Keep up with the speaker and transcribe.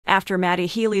After Matty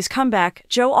Healy's comeback,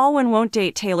 Joe Alwyn won't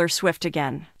date Taylor Swift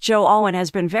again. Joe Alwyn has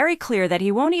been very clear that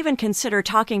he won't even consider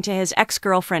talking to his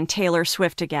ex-girlfriend Taylor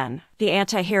Swift again. The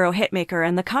anti-hero hitmaker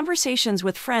and the Conversations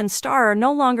with Friends star are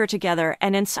no longer together,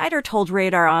 an insider told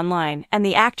Radar Online, and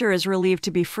the actor is relieved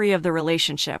to be free of the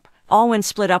relationship. Alwyn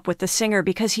split up with the singer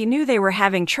because he knew they were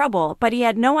having trouble, but he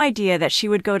had no idea that she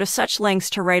would go to such lengths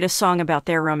to write a song about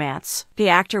their romance. The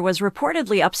actor was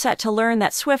reportedly upset to learn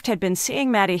that Swift had been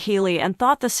seeing Matty Healy and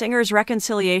thought the singer's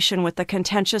reconciliation with the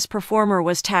contentious performer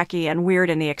was tacky and weird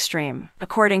in the extreme.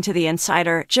 According to the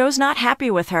insider, Joe's not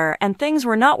happy with her and things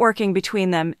were not working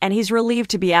between them, and he's relieved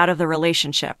to be out of the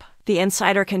relationship. The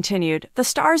insider continued, "The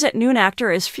Stars at Noon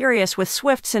actor is furious with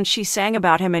Swift since she sang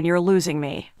about him in You're Losing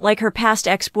Me, like her past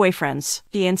ex-boyfriends."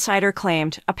 The insider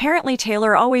claimed, "Apparently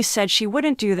Taylor always said she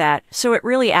wouldn't do that, so it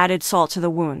really added salt to the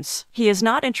wounds. He is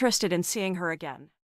not interested in seeing her again."